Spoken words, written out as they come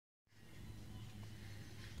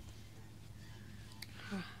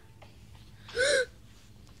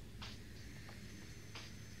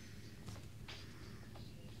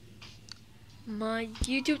my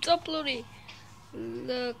YouTube's uploading.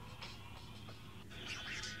 Look.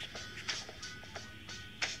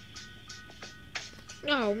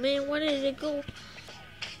 Oh man, where did it go?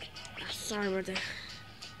 Sorry about that.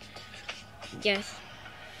 Yes.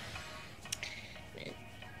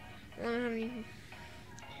 Man.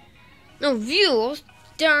 No views.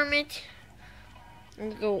 Damn it. I'm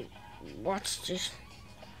gonna go watch this.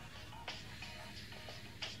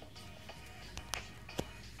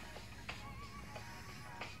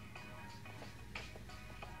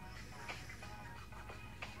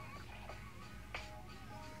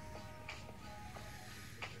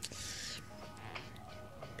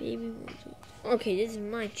 Baby. Okay, this is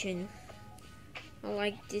my channel. I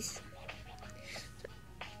like this.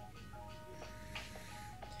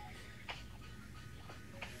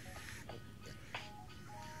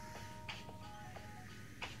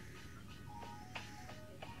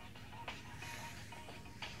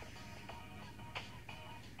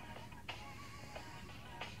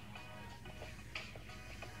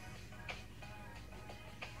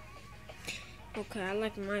 Okay, I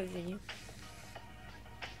like my video.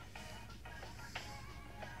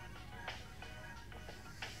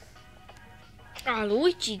 Oh,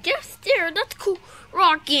 Luigi, that's there. That's cool.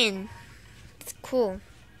 Rockin'. That's cool.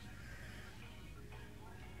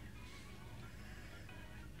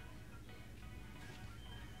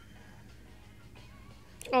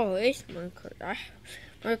 Oh, it's Mario Kart.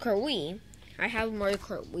 Mario Kart Wii. I have Mario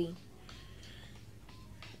Kart Wii.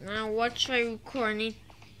 Now, what should I record? I need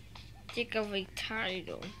to think of a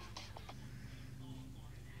title.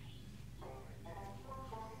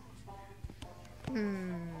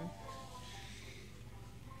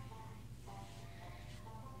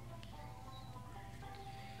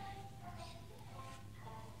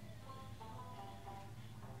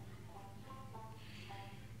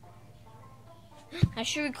 I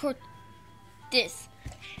should record this.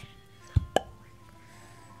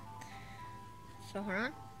 So hold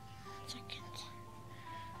on. Second.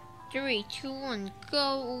 3, 2, 1,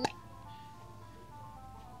 go.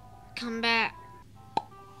 Come back.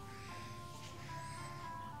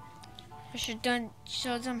 I should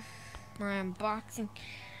show them my unboxing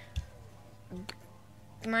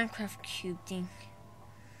Minecraft cube thing.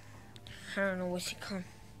 I don't know what's it called.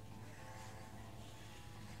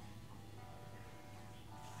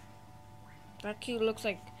 That cube looks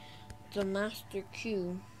like the master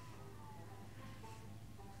cube.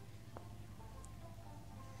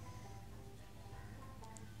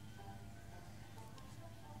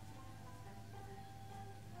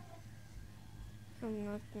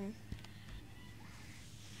 Nothing.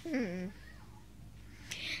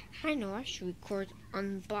 I know I should record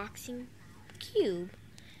unboxing cube.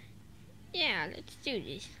 Yeah, let's do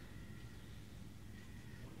this.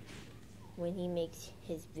 When he makes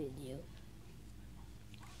his video.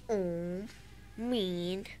 Oh,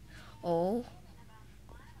 man. Oh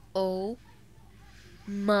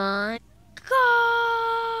my God.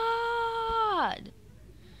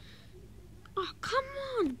 Oh, come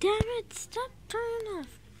on, damn it. Stop turning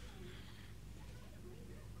off.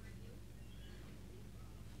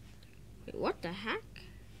 Wait, what the heck?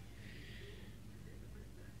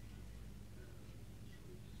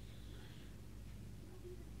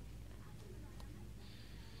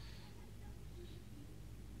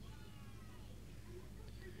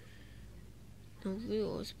 No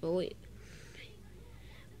views, but wait.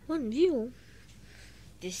 1 view?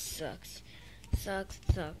 This sucks.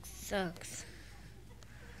 Sucks.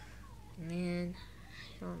 Man,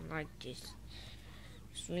 I don't like this.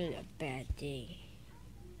 It's really a bad day.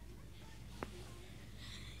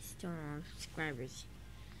 Still don't have subscribers.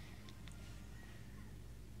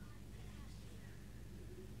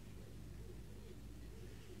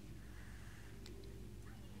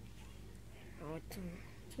 Oh,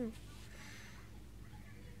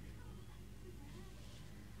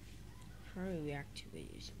 how do we react to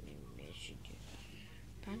videos? Maybe I should do.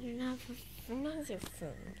 But I don't have another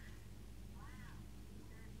phone.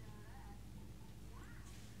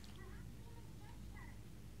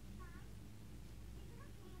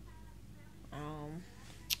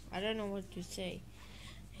 I don't know what to say.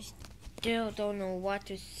 I still don't know what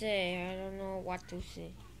to say. I don't know what to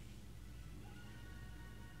say.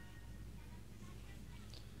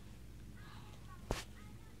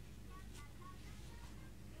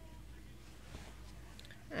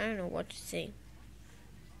 I don't know what to say.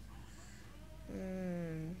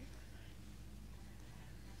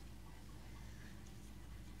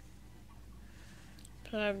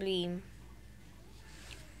 Probably.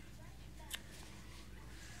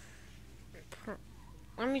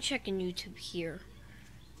 Let me check in YouTube here.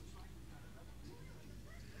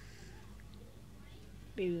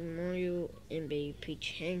 Baby Mario and Baby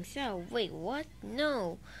Peach hangs out. Wait, what?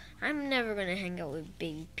 No, I'm never gonna hang out with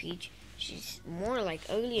Baby Peach. She's more like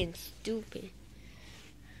ugly and stupid.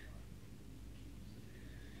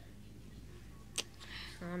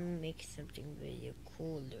 I'll make something really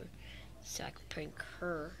cooler so I can prank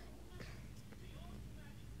her.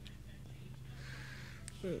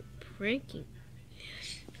 Pranking?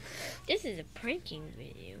 This is a pranking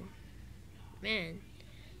video. Man,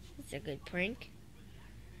 that's a good prank.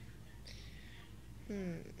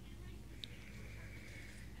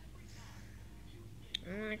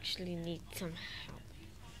 I actually need some help.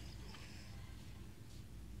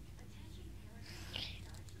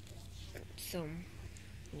 So,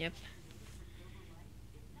 yep.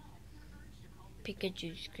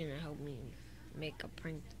 Pikachu's gonna help me make a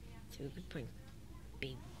prank so we can prank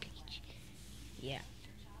Baby Peach. Yeah.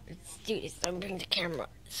 Let's do this. I'm bringing the camera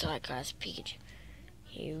so I can ask Pikachu.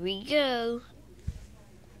 Here we go.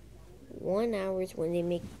 1 hour is when they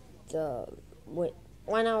make the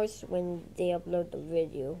 1 hour is when they upload the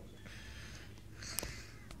video.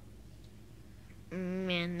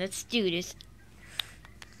 Man, let's do this.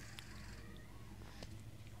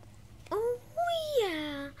 Oh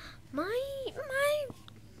yeah, my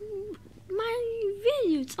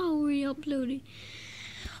video's already uploaded.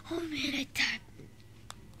 Oh man, I typed.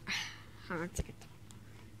 Hold on a second.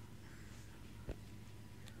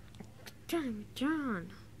 Damn,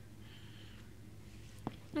 John.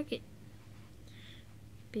 Look at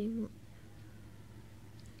being.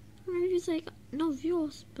 It's like no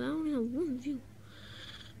views, but I only have 1 view.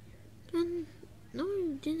 And no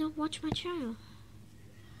one did not watch my channel.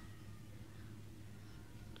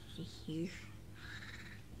 See here.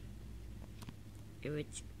 If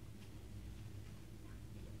it's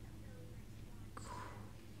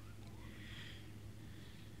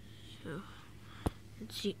so,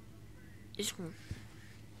 let's see this one.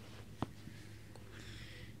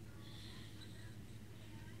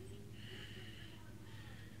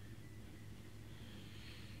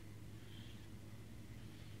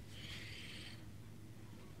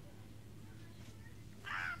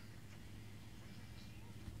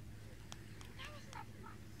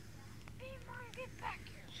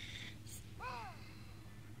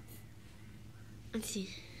 Let's see.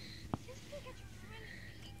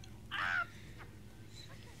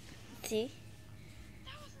 See?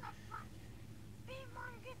 That was not fun. Baby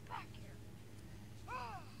Mario, get back here.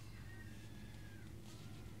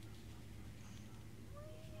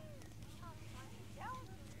 That was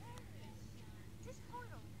hilarious. This part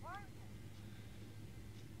of Mario.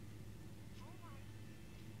 Oh my.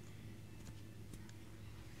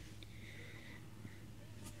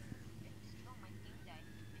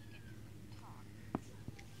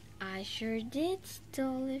 I sure did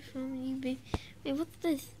steal it from you, baby. Wait, what's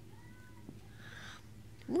this?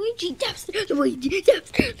 Luigi, that's Luigi,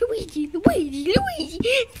 that's Luigi, Luigi,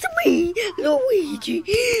 it's me, Luigi,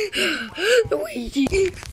 Luigi.